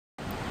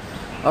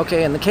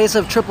Okay, in the case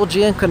of Triple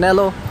G and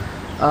Canelo,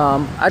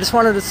 I just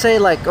wanted to say,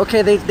 like,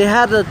 okay, they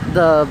had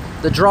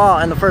the draw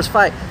in the first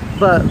fight,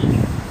 but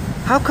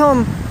how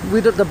come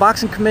the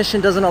boxing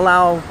commission doesn't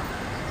allow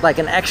like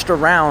an extra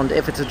round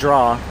if it's a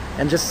draw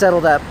and just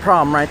settle that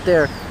problem right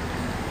there,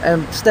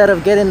 instead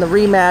of getting the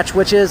rematch,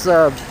 which is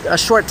a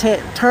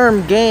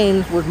short-term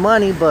gain with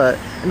money, but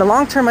in the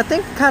long term I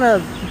think kind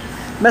of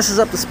messes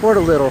up the sport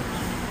a little.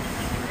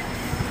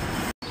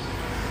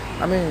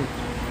 I mean,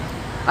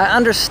 I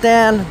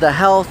understand the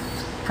health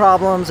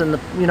problems and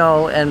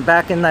and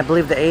back in, I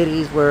believe, the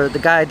 80s, where the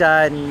guy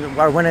died and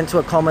or went into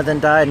a coma, then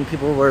died, and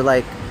people were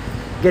like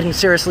getting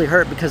seriously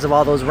hurt because of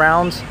all those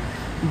rounds.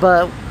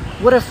 But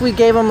what if we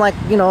gave him, like,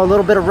 a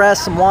little bit of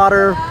rest, some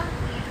water,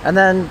 and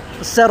then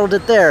settled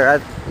it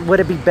there? Would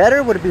it be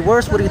better? Would it be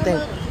worse? What do you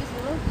think?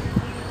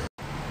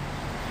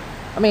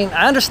 I mean,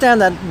 I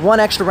understand that one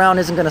extra round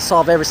isn't going to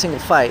solve every single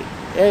fight.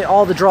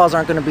 All the draws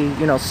aren't going to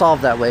be,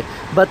 solved that way.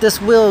 But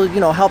this will,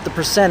 help the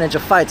percentage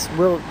of fights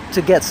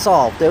to get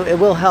solved. It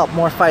will help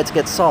more fights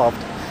get solved,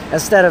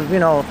 instead of,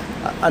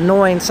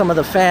 annoying some of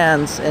the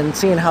fans and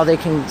seeing how they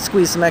can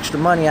squeeze some extra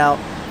money out.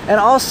 And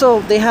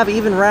also, they have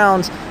even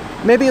rounds.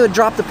 Maybe it would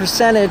drop the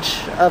percentage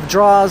of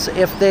draws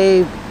if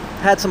they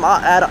had some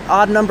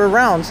odd number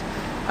rounds.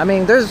 I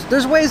mean,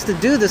 there's ways to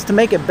do this to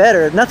make it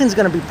better. Nothing's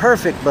going to be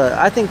perfect, but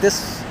I think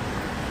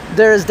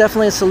there is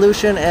definitely a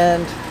solution,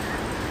 and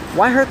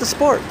why hurt the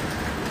sport?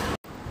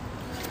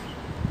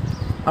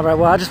 All right,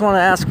 well, I just want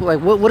to ask, like,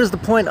 what is the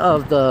point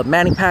of the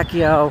Manny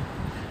Pacquiao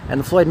and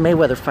the Floyd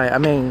Mayweather fight? I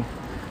mean,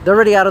 they're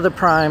already out of their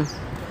prime.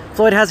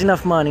 Floyd has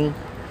enough money.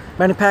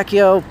 Manny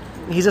Pacquiao,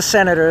 he's a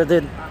senator.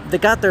 They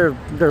got their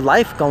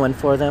life going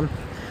for them.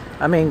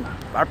 I mean,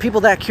 are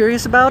people that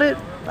curious about it?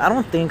 I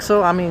don't think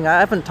so. I mean, I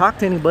haven't talked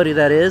to anybody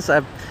that is.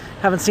 I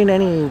haven't seen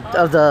any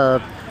of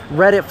the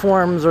Reddit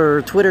forums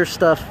or Twitter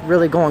stuff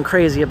really going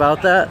crazy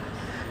about that.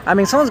 I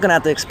mean, someone's gonna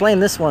have to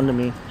explain this one to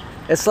me.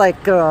 It's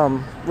like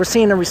we're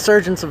seeing a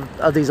resurgence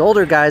of these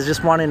older guys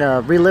just wanting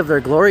to relive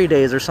their glory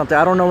days or something.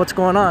 I don't know what's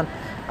going on.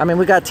 I mean,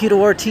 we got Tito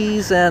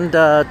Ortiz and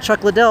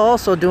Chuck Ledell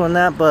also doing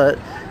that, but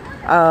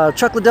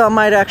Chuck Ledell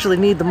might actually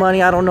need the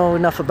money. I don't know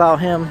enough about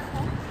him.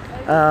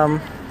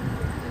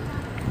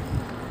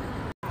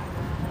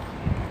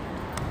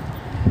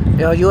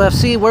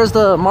 UFC, where's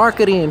the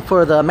marketing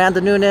for the Amanda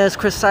Nunes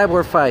Cris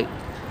Cyborg fight?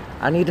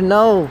 I need to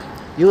know.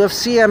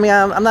 UFC, I mean,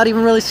 I'm not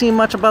even really seeing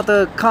much about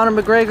the Conor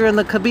McGregor and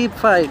the Khabib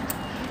fight,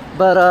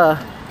 but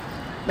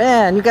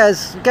man, you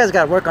guys got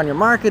to work on your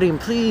marketing,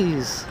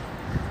 please.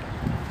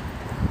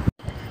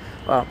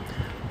 Well,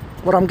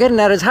 what I'm getting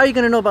at is, how are you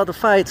going to know about the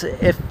fights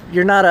if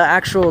you're not an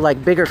actual,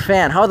 like, bigger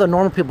fan? How are the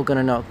normal people going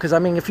to know? Because I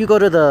mean, if you go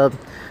to the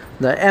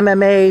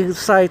MMA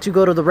sites, you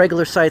go to the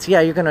regular sites,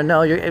 yeah, you're going to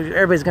know.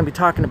 Everybody's going to be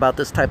talking about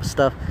this type of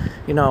stuff,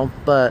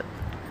 but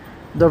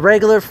the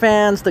regular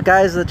fans, the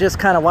guys that just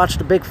kind of watch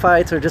the big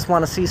fights or just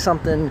want to see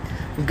something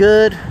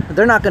good,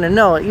 they're not going to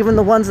know. Even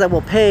the ones that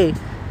will pay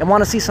and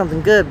want to see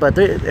something good, but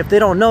if they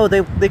don't know,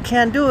 they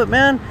can't do it,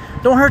 man.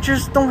 Don't hurt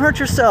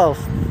yourself.